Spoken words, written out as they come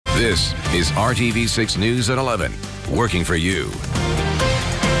This is RTV6 News at 11, working for you.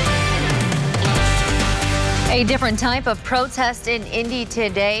 A different type of protest in Indy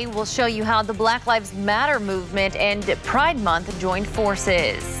today will show you how the Black Lives Matter movement and Pride Month joined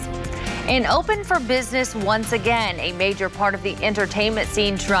forces. And open for business once again, a major part of the entertainment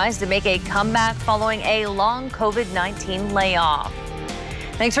scene tries to make a comeback following a long COVID-19 layoff.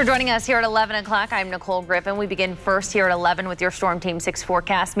 Thanks for joining us here at 11 o'clock. I'm Nicole Griffin. We begin first here at 11 with your Storm Team 6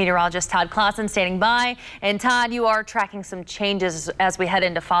 forecast. Meteorologist Todd Clausen standing by. And Todd, you are tracking some changes as we head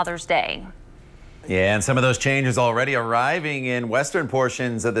into Father's Day. Yeah, and some of those changes already arriving in western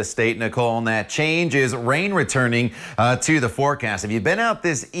portions of the state, Nicole. And that change is rain returning to the forecast. If you've been out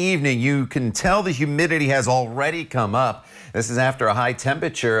this evening, you can tell the humidity has already come up. This is after a high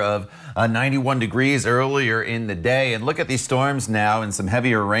temperature of 91 degrees earlier in the day. And look at these storms now and some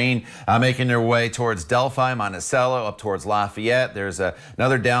heavier rain making their way towards Delphi, Monticello, up towards Lafayette. There's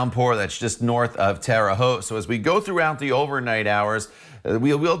another downpour that's just north of Terre Haute. So as we go throughout the overnight hours,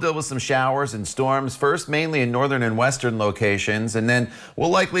 we will deal with some showers and storms, first mainly in northern and western locations, and then we'll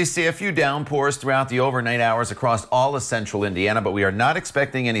likely see a few downpours throughout the overnight hours across all of central Indiana, but we are not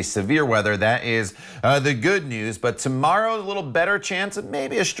expecting any severe weather. That is the good news. But tomorrow, a little better chance of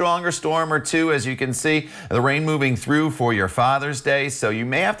maybe a stronger storm or two, as you can see the rain moving through for your Father's Day. So you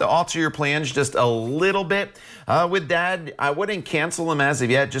may have to alter your plans just a little bit. With that, I wouldn't cancel them as of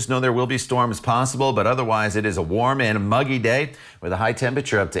yet. Just know there will be storms possible, but otherwise it is a warm and muggy day with a high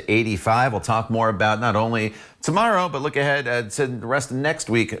temperature up to 85. We'll talk more about not only tomorrow, but look ahead to the rest of next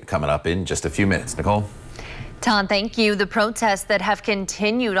week coming up in just a few minutes. Nicole? Todd, thank you. The protests that have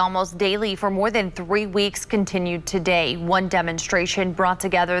continued almost daily for more than 3 weeks continued today. One demonstration brought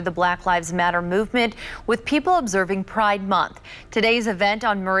together the Black Lives Matter movement with people observing Pride Month. Today's event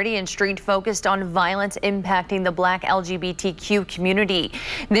on Meridian Street focused on violence impacting the Black LGBTQ community.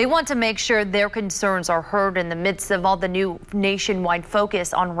 They want to make sure their concerns are heard in the midst of all the new nationwide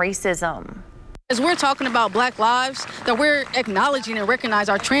focus on racism. As we're talking about Black lives, that we're acknowledging and recognize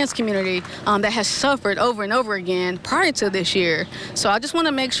our trans community that has suffered over and over again prior to this year. So I just want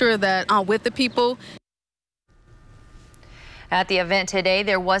to make sure that with the people. At the event today,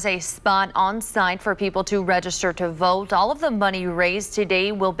 there was a spot on site for people to register to vote. All of the money raised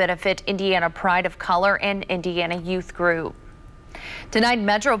today will benefit Indiana Pride of Color and Indiana Youth Group. Tonight,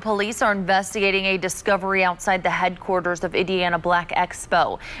 Metro Police are investigating a discovery outside the headquarters of Indiana Black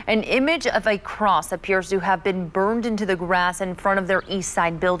Expo. An image of a cross appears to have been burned into the grass in front of their east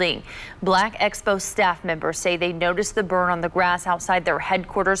side building. Black Expo staff members say they noticed the burn on the grass outside their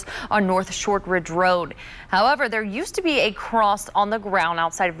headquarters on North Shortridge Road. However, there used to be a cross on the ground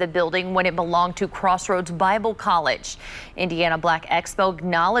outside of the building when it belonged to Crossroads Bible College. Indiana Black Expo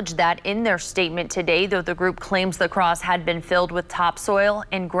acknowledged that in their statement today, though the group claims the cross had been filled with topsoil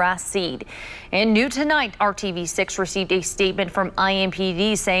and grass seed. And new tonight, RTV6 received a statement from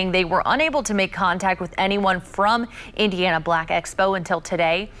IMPD saying they were unable to make contact with anyone from Indiana Black Expo until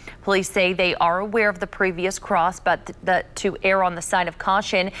today. Police say they are aware of the previous cross, but to err on the side of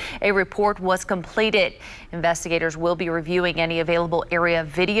caution, a report was completed. Investigators will be reviewing any available area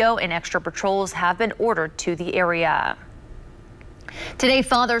video, and extra patrols have been ordered to the area. Today,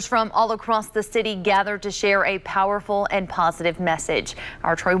 fathers from all across the city gathered to share a powerful and positive message.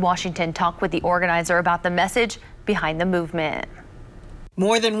 Our Troy Washington talked with the organizer about the message behind the movement.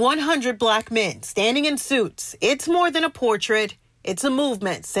 More than 100 black men standing in suits. It's more than a portrait. It's a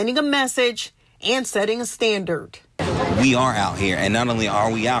movement sending a message and setting a standard. We are out here, and not only are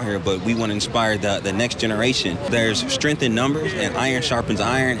we out here, but we want to inspire the next generation. There's strength in numbers, and iron sharpens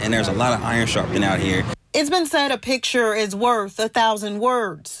iron, and there's a lot of iron sharpening out here. It's been said a picture is worth 1,000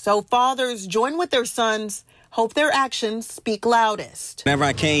 words. So fathers join with their sons, hope their actions speak loudest. Whenever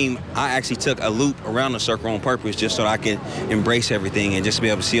I came, I actually took a loop around the circle on purpose just so I could embrace everything and just be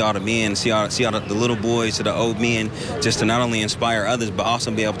able to see all the men, see all the little boys to the old men, just to not only inspire others, but also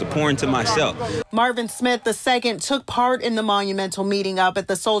be able to pour into myself. Marvin Smith II took part in the monumental meeting up at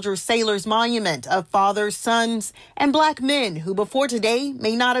the Soldiers Sailors Monument of fathers, sons, and black men who before today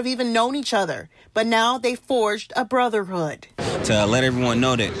may not have even known each other, but now they forged a brotherhood. To let everyone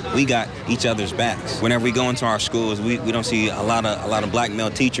know that we got each other's backs. Whenever we go into our schools, we don't see a lot of black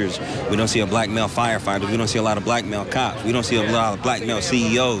male teachers. We don't see a black male firefighters. We don't see a lot of black male cops. We don't see a lot of black male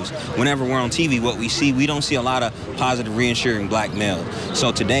CEOs. Whenever we're on TV, what we see, we don't see a lot of positive, reassuring black males.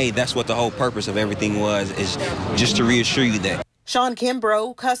 So today, that's what the whole purpose of everything was, is just to reassure you that. Sean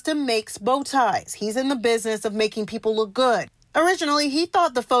Kimbrough custom makes bow ties. He's in the business of making people look good. Originally, he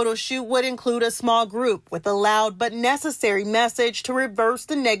thought the photo shoot would include a small group with a loud but necessary message to reverse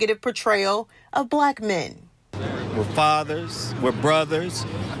the negative portrayal of black men. We're fathers, we're brothers,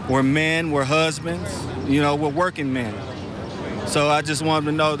 we're men, we're husbands, we're working men. So I just want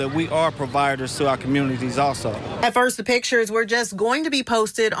them to know that we are providers to our communities also. At first, the pictures were just going to be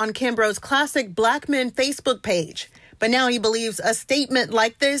posted on Kimbrough's Classic Black Men Facebook page. But now he believes a statement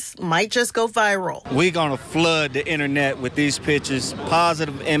like this might just go viral. We're going to flood the internet with these pictures,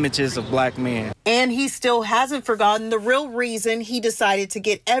 positive images of black men. And he still hasn't forgotten the real reason he decided to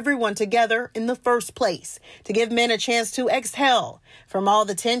get everyone together in the first place, to give men a chance to exhale from all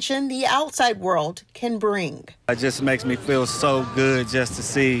the tension the outside world can bring. It just makes me feel so good just to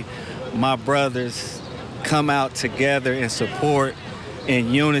see my brothers come out together in support,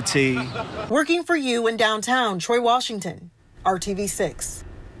 in unity. Working for you in downtown Troy, Washington, RTV6.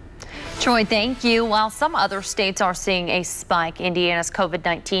 Troy, thank you. While some other states are seeing a spike, Indiana's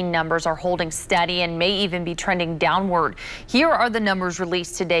COVID-19 numbers are holding steady and may even be trending downward. Here are the numbers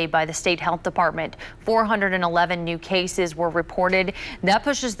released today by the state health department. 411 new cases were reported. That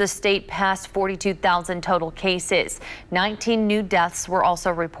pushes the state past 42,000 total cases. 19 new deaths were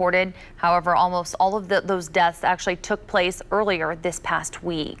also reported. However, almost all of those deaths actually took place earlier this past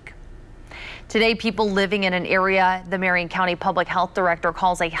week. Today, people living in an area the Marion County Public Health Director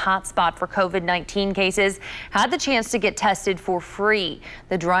calls a hotspot for COVID-19 cases had the chance to get tested for free.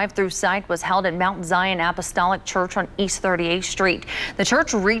 The drive-through site was held at Mount Zion Apostolic Church on East 38th Street. The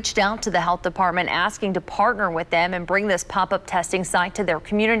church reached out to the health department asking to partner with them and bring this pop-up testing site to their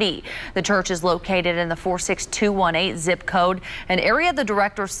community. The church is located in the 46218 zip code, an area the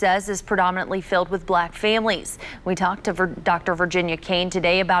director says is predominantly filled with black families. We talked to Dr. Virginia Kane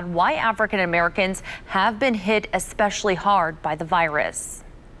today about why African Americans have been hit especially hard by the virus.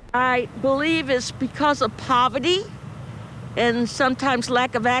 I believe it's because of poverty and sometimes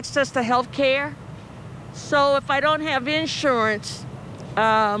lack of access to health care. So if I don't have insurance,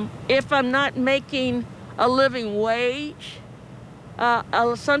 if I'm not making a living wage,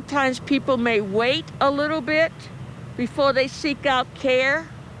 sometimes people may wait a little bit before they seek out care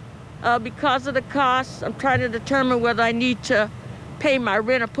because of the costs. I'm trying to determine whether I need to pay my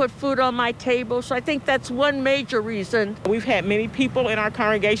rent or put food on my table. So I think that's one major reason. We've had many people in our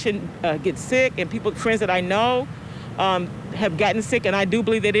congregation get sick, and friends that I know have gotten sick, and I do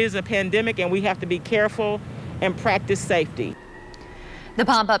believe that it is a pandemic and we have to be careful and practice safety. The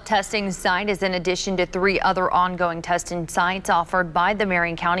pop-up testing site is in addition to 3 other ongoing testing sites offered by the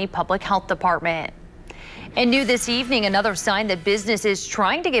Marion County Public Health Department. And new this evening, another sign that business is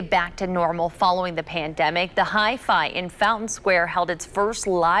trying to get back to normal following the pandemic. The Hi-Fi in Fountain Square held its first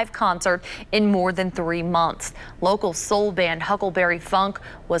live concert in more than 3 months. Local soul band Huckleberry Funk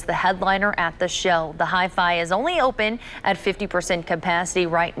was the headliner at the show. The Hi-Fi is only open at 50% capacity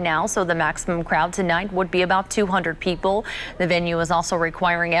right now, so the maximum crowd tonight would be about 200 people. The venue is also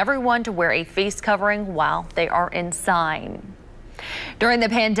requiring everyone to wear a face covering while they are inside. During the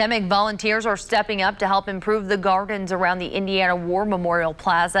pandemic, volunteers are stepping up to help improve the gardens around the Indiana War Memorial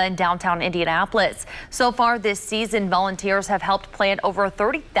Plaza in downtown Indianapolis. So far this season, volunteers have helped plant over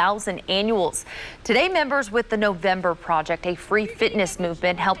 30,000 annuals. Today, members with the November Project, a free fitness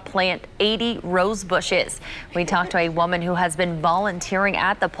movement, helped plant 80 rose bushes. We talked to a woman who has been volunteering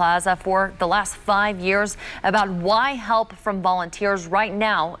at the plaza for the last 5 years about why help from volunteers right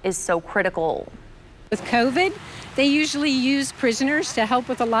now is so critical. With COVID, they usually use prisoners to help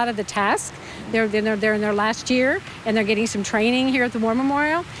with a lot of the tasks. They're in their last year, and they're getting some training here at the War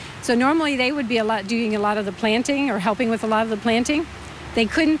Memorial. So normally they would be doing a lot of the planting or helping with a lot of the planting. They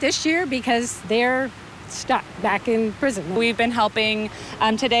couldn't this year because they're stuck back in prison. We've been helping.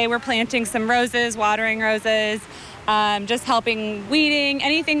 Today we're planting some roses, watering roses, just helping weeding,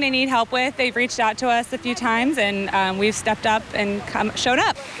 anything they need help with. They've reached out to us a few times, and we've stepped up and showed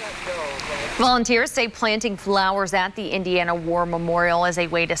up. Volunteers say planting flowers at the Indiana War Memorial is a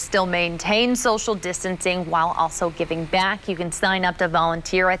way to still maintain social distancing while also giving back. You can sign up to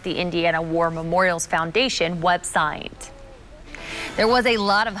volunteer at the Indiana War Memorial's Foundation website. There was a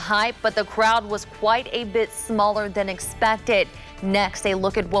lot of hype, but the crowd was quite a bit smaller than expected. Next, a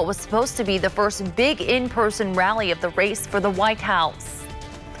look at what was supposed to be the first big in-person rally of the race for the White House.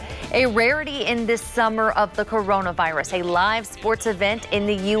 A rarity in this summer of the coronavirus, a live sports event in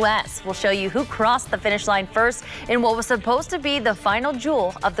the U.S. We'll show you who crossed the finish line first in what was supposed to be the final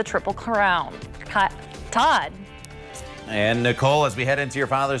jewel of the Triple Crown. Todd. And Nicole, as we head into your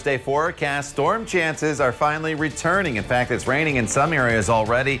Father's Day forecast, storm chances are finally returning. In fact, it's raining in some areas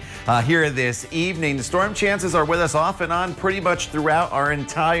already here this evening. The storm chances are with us off and on pretty much throughout our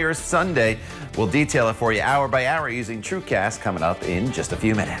entire Sunday. We'll detail it for you hour by hour using TrueCast coming up in just a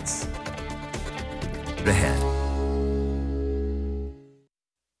few minutes. Ahead.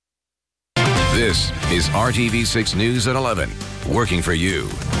 This is RTV6 News at 11, working for you.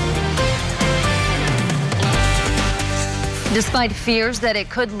 Despite fears that it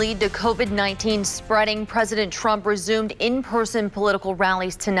could lead to COVID-19 spreading, President Trump resumed in-person political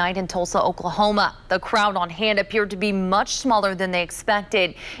rallies tonight in Tulsa, Oklahoma. The crowd on hand appeared to be much smaller than they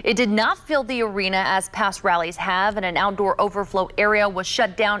expected. It did not fill the arena as past rallies have, and an outdoor overflow area was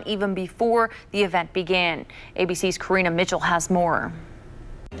shut down even before the event began. ABC's Karina Mitchell has more.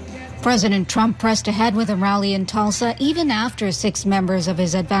 President Trump pressed ahead with a rally in Tulsa even after 6 members of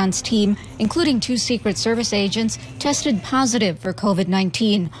his advance team, including 2 Secret Service agents, tested positive for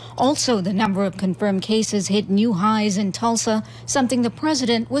COVID-19. Also, the number of confirmed cases hit new highs in Tulsa, something the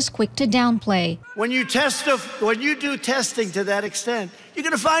president was quick to downplay. When you do testing to that extent, you're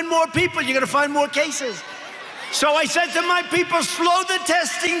going to find more people, you're going to find more cases. So I said to my people, slow the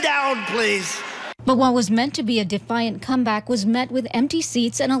testing down, please. But what was meant to be a defiant comeback was met with empty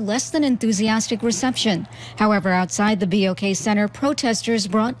seats and a less than enthusiastic reception. However, outside the BOK Center, protesters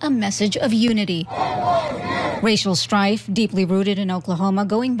brought a message of unity. Racial strife, deeply rooted in Oklahoma,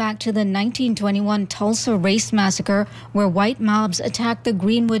 going back to the 1921 Tulsa race massacre, where white mobs attacked the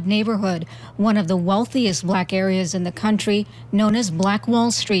Greenwood neighborhood, one of the wealthiest black areas in the country, known as Black Wall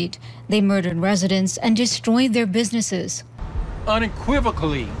Street. They murdered residents and destroyed their businesses.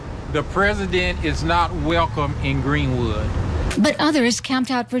 Unequivocally, the president is not welcome in Greenwood. But others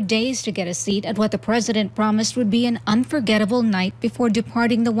camped out for days to get a seat at what the president promised would be an unforgettable night before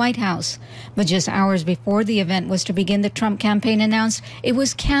departing the White House. But just hours before the event was to begin, the Trump campaign announced it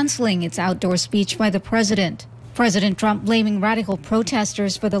was canceling its outdoor speech by the president. President Trump blaming radical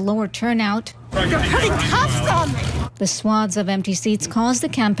protesters for the lower turnout. You're putting cuffs on me. The swaths of empty seats caused the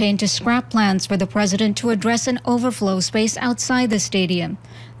campaign to scrap plans for the president to address an overflow space outside the stadium.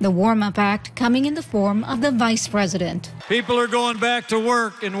 The warm-up act coming in the form of the vice president. People are going back to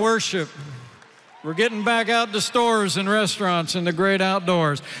work and worship. We're getting back out to stores and restaurants in the great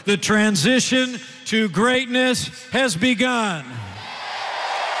outdoors. The transition to greatness has begun.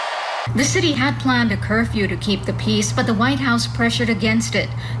 The city had planned a curfew to keep the peace, but the White House pressured against it.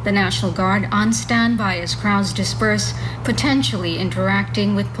 The National Guard on standby as crowds disperse, potentially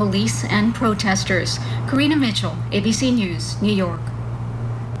interacting with police and protesters. Karina Mitchell, ABC News, New York.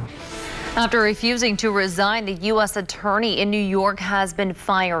 After refusing to resign, the U.S. attorney in New York has been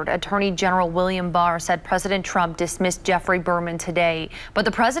fired. Attorney General William Barr said President Trump dismissed Jeffrey Berman today. But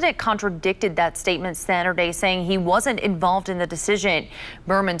the president contradicted that statement Saturday, saying he wasn't involved in the decision.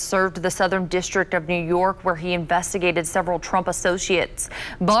 Berman served the Southern District of New York, where he investigated several Trump associates.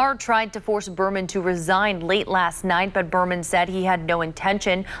 Barr tried to force Berman to resign late last night, but Berman said he had no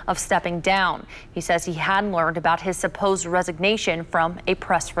intention of stepping down. He says he had learned about his supposed resignation from a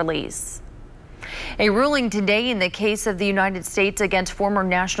press release. A ruling today in the case of the United States against former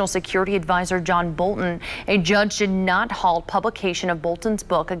National Security Advisor John Bolton. A judge did not halt publication of Bolton's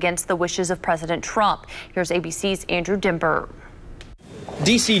book against the wishes of President Trump. Here's ABC's Andrew Dimber.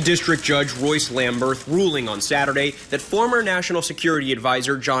 D.C. District Judge Royce Lamberth ruling on Saturday that former National Security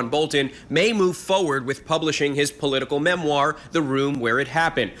Advisor John Bolton may move forward with publishing his political memoir, The Room Where It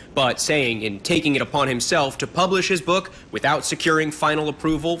Happened, but saying in taking it upon himself to publish his book without securing final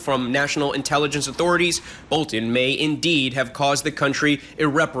approval from national intelligence authorities, Bolton may indeed have caused the country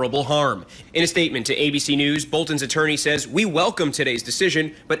irreparable harm. In a statement to ABC News, Bolton's attorney says, "We welcome today's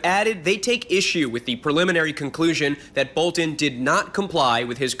decision," but added they take issue with the preliminary conclusion that Bolton did not comply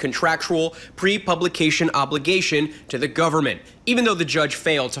with his contractual pre-publication obligation to the government. Even though the judge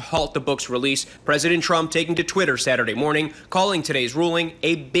failed to halt the book's release, President Trump taking to Twitter Saturday morning, calling today's ruling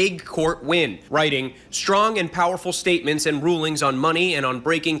a big court win, writing, "Strong and powerful statements and rulings on money and on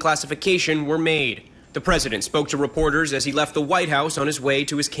breaking classification were made." The president spoke to reporters as he left the White House on his way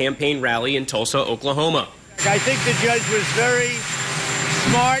to his campaign rally in Tulsa, Oklahoma. I think the judge was very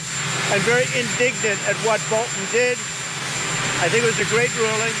smart and very indignant at what Bolton did. I think it was a great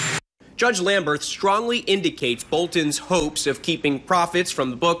ruling. Judge Lamberth strongly indicates Bolton's hopes of keeping profits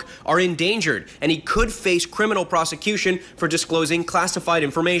from the book are endangered, and he could face criminal prosecution for disclosing classified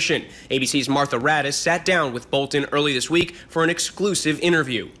information. ABC's Martha Radis sat down with Bolton early this week for an exclusive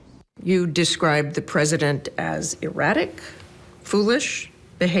interview. You described the president as erratic, foolish,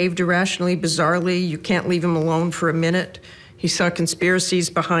 behaved irrationally, bizarrely. You can't leave him alone for a minute. He saw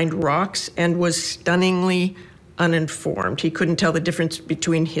conspiracies behind rocks and was stunningly uninformed. He couldn't tell the difference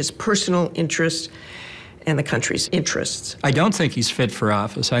between his personal interests and the country's interests. I don't think he's fit for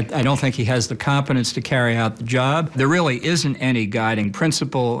office. I don't think he has the competence to carry out the job. There really isn't any guiding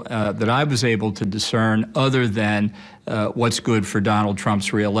principle that I was able to discern other than what's good for Donald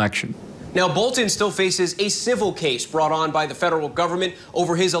Trump's reelection. Now, Bolton still faces a civil case brought on by the federal government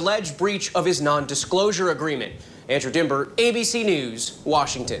over his alleged breach of his non-disclosure agreement. Andrew Dimber, ABC News,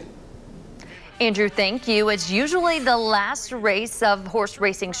 Washington. Andrew, thank you. It's usually the last race of horse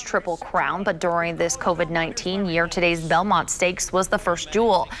racing's Triple Crown, but during this COVID-19 year, today's Belmont Stakes was the first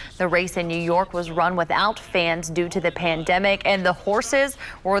jewel. The race in New York was run without fans due to the pandemic, and the horses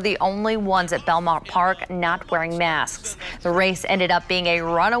were the only ones at Belmont Park not wearing masks. The race ended up being a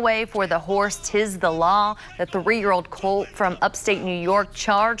runaway for the horse Tis the Law. The 3-year-old colt from upstate New York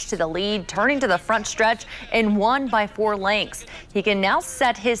charged to the lead, turning to the front stretch, and won by 4 lengths. He can now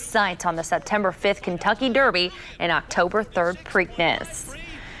set his sights on the September 5th Kentucky Derby and October 3rd Preakness.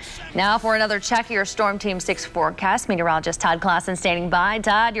 Now for another check of your Storm Team 6 forecast. Meteorologist Todd Klassen standing by.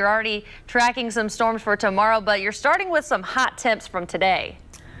 Todd, you're already tracking some storms for tomorrow, but you're starting with some hot temps from today.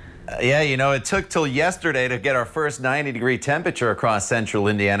 Yeah, you know, it took till yesterday to get our first 90-degree temperature across central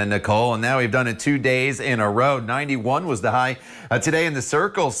Indiana, Nicole, and now we've done it 2 days in a row. 91 was the high today in the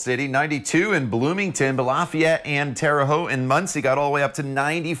Circle City, 92 in Bloomington, but Lafayette and Terre Haute and Muncie got all the way up to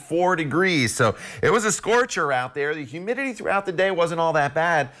 94 degrees. So it was a scorcher out there. The humidity throughout the day wasn't all that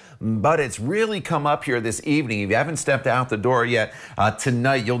bad, but it's really come up here this evening. If you haven't stepped out the door yet,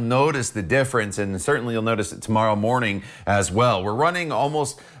 tonight you'll notice the difference, and certainly you'll notice it tomorrow morning as well. We're running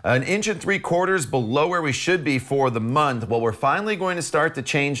almost 1 3/4 inches below where we should be for the month. Well, we're finally going to start to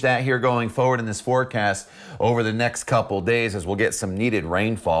change that here going forward in this forecast over the next couple days as we'll get some needed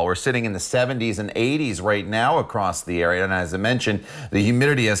rainfall. We're sitting in the 70s and 80s right now across the area, and as I mentioned, the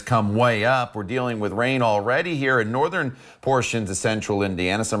humidity has come way up. We're dealing with rain already here in northern portions of central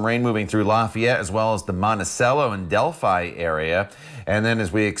Indiana. Some rain moving through Lafayette as well as the Monticello and Delphi area. And then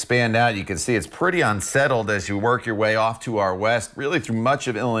as we expand out, you can see it's pretty unsettled as you work your way off to our west, really through much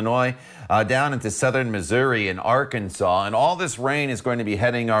of Illinois, down into southern Missouri and Arkansas. And all this rain is going to be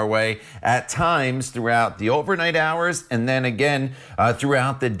heading our way at times throughout the overnight hours and then again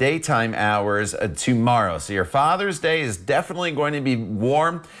throughout the daytime hours tomorrow. So your Father's Day is definitely going to be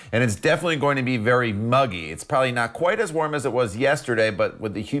warm, and it's definitely going to be very muggy. It's probably not quite as warm as it was yesterday, but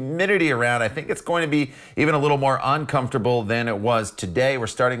with the humidity around, I think it's going to be even a little more uncomfortable than it was today. We're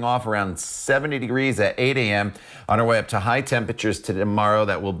starting off around 70 degrees at 8 a.m. on our way up to high temperatures to tomorrow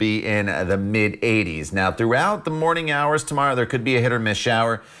that will be in the mid-80s. Now, throughout the morning hours tomorrow, there could be a hit or miss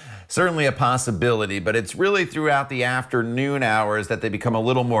shower. Certainly a possibility, but it's really throughout the afternoon hours that they become a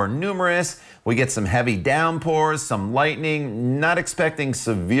little more numerous. We get some heavy downpours, some lightning, not expecting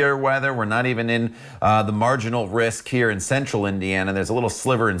severe weather. We're not even in the marginal risk here in central Indiana. There's a little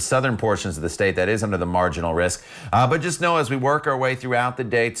sliver in southern portions of the state that is under the marginal risk. But just know as we work our way throughout the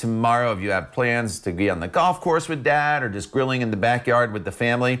day tomorrow, if you have plans to be on the golf course with Dad or just grilling in the backyard with the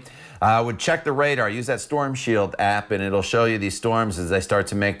family, would check the radar, use that Storm Shield app, and it'll show you these storms as they start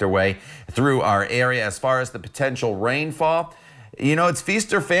to make their way through our area. As far as the potential rainfall, you know, it's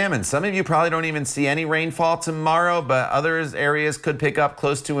feast or famine. Some of you probably don't even see any rainfall tomorrow, but other areas could pick up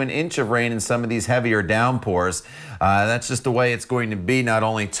close to 1 inch of rain in some of these heavier downpours. That's just the way it's going to be not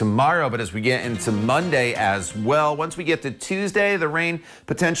only tomorrow, but as we get into Monday as well. Once we get to Tuesday, the rain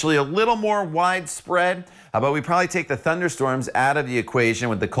potentially a little more widespread. But we probably take the thunderstorms out of the equation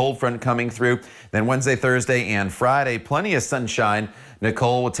with the cold front coming through. Then Wednesday, Thursday, and Friday, plenty of sunshine.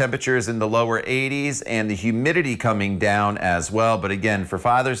 Nicole, with temperatures in the lower 80s and the humidity coming down as well. But again, for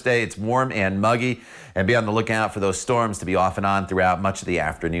Father's Day, it's warm and muggy. And be on the lookout for those storms to be off and on throughout much of the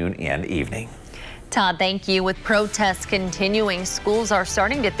afternoon and evening. Todd, thank you. With protests continuing, schools are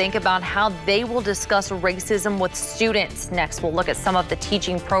starting to think about how they will discuss racism with students. Next, we'll look at some of the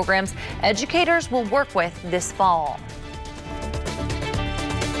teaching programs educators will work with this fall.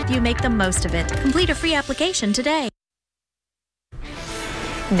 You make the most of it. Complete a free application today.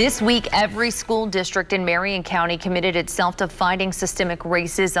 This week, every school district in Marion County committed itself to fighting systemic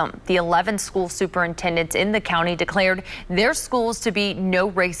racism. The 11 school superintendents in the county declared their schools to be no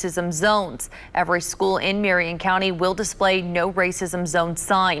racism zones. Every school in Marion County will display no racism zone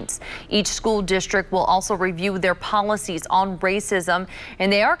signs. Each school district will also review their policies on racism,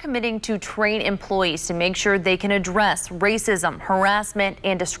 and they are committing to train employees to make sure they can address racism, harassment,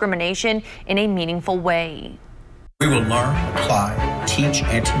 and discrimination in a meaningful way. We will learn, apply, teach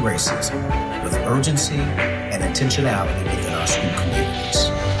anti-racism with urgency and intentionality within our school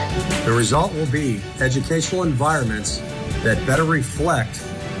communities. The result will be educational environments that better reflect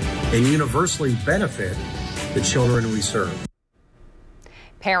and universally benefit the children we serve.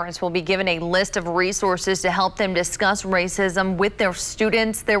 Parents will be given a list of resources to help them discuss racism with their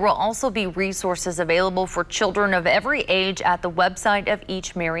students. There will also be resources available for children of every age at the website of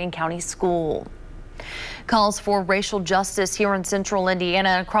each Marion County school. Calls for racial justice here in central Indiana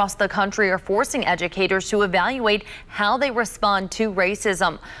and across the country are forcing educators to evaluate how they respond to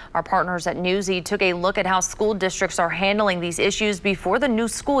racism. Our partners at Newsy took a look at how school districts are handling these issues before the new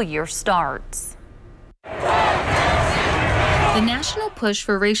school year starts. The national push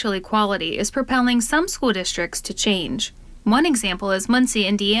for racial equality is propelling some school districts to change. One example is Muncie,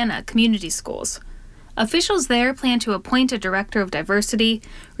 Indiana Community Schools. Officials there plan to appoint a director of diversity,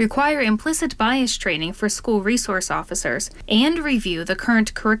 require implicit bias training for school resource officers, and review the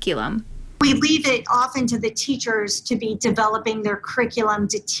current curriculum. We leave it often to the teachers to be developing their curriculum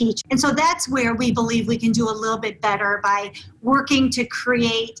to teach. And so that's where we believe we can do a little bit better by working to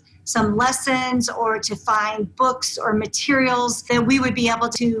create some lessons or to find books or materials that we would be able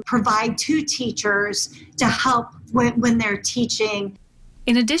to provide to teachers to help when they're teaching.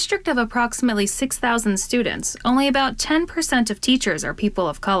 In a district of approximately 6,000 students, only about 10% of teachers are people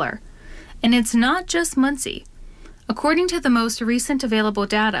of color. And it's not just Muncie. According to the most recent available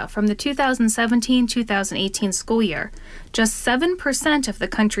data from the 2017-2018 school year, just 7% of the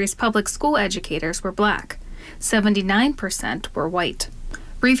country's public school educators were black. 79% were white.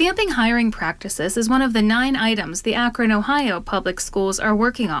 Revamping hiring practices is one of the 9 items the Akron, Ohio public schools are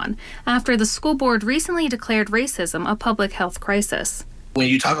working on after the school board recently declared racism a public health crisis. When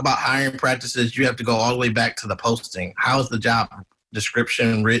you talk about hiring practices, you have to go all the way back to the posting. How is the job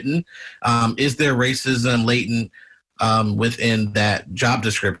description written? Is there racism latent within that job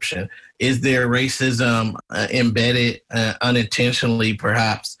description? Is there racism embedded unintentionally,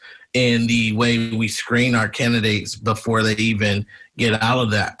 perhaps, in the way we screen our candidates before they even get out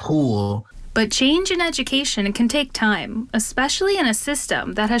of that pool? But change in education can take time, especially in a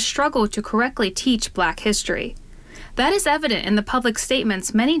system that has struggled to correctly teach Black history. That is evident in the public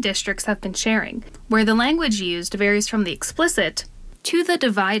statements many districts have been sharing, where the language used varies from the explicit to the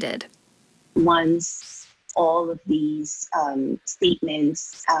divided. Once all of these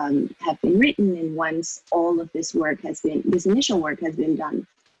statements have been written and once all of this initial work has been done,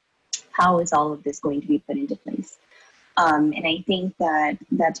 how is all of this going to be put into place? And I think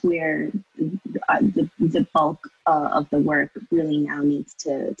that's where the bulk of the work really now needs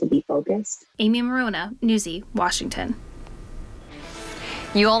to be focused. Amy Marona, Newsy, Washington.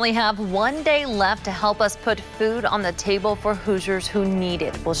 You only have one day left to help us put food on the table for Hoosiers who need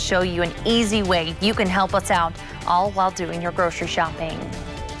it. We'll show you an easy way you can help us out, all while doing your grocery shopping.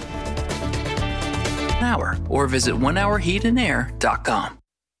 Or visit onehourheatandair.com.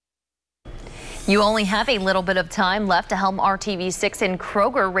 You only have a little bit of time left to help RTV6 and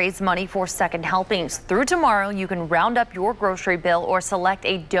Kroger raise money for second helpings. Through tomorrow, you can round up your grocery bill or select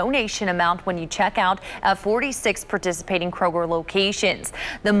a donation amount when you check out at 46 participating Kroger locations.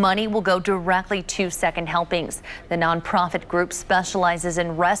 The money will go directly to second helpings. The nonprofit group specializes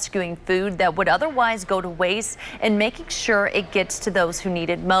in rescuing food that would otherwise go to waste and making sure it gets to those who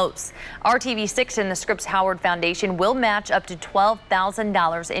need it most. RTV6 and the Scripps Howard Foundation will match up to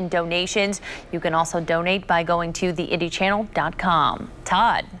 $12,000 in donations. You can also donate by going to theindychannel.com.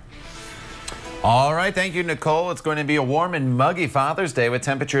 Todd. All right, thank you, Nicole. It's going to be a warm and muggy Father's Day with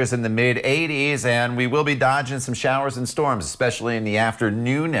temperatures in the mid-80s, and we will be dodging some showers and storms, especially in the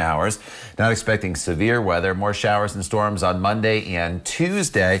afternoon hours. Not expecting severe weather, more showers and storms on Monday and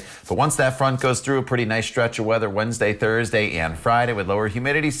Tuesday. But once that front goes through, a pretty nice stretch of weather Wednesday, Thursday, and Friday with lower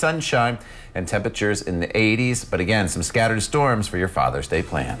humidity, sunshine, and temperatures in the 80s. But again, some scattered storms for your Father's Day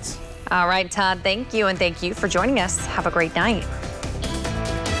plans. All right, Todd, thank you, and thank you for joining us. Have a great night.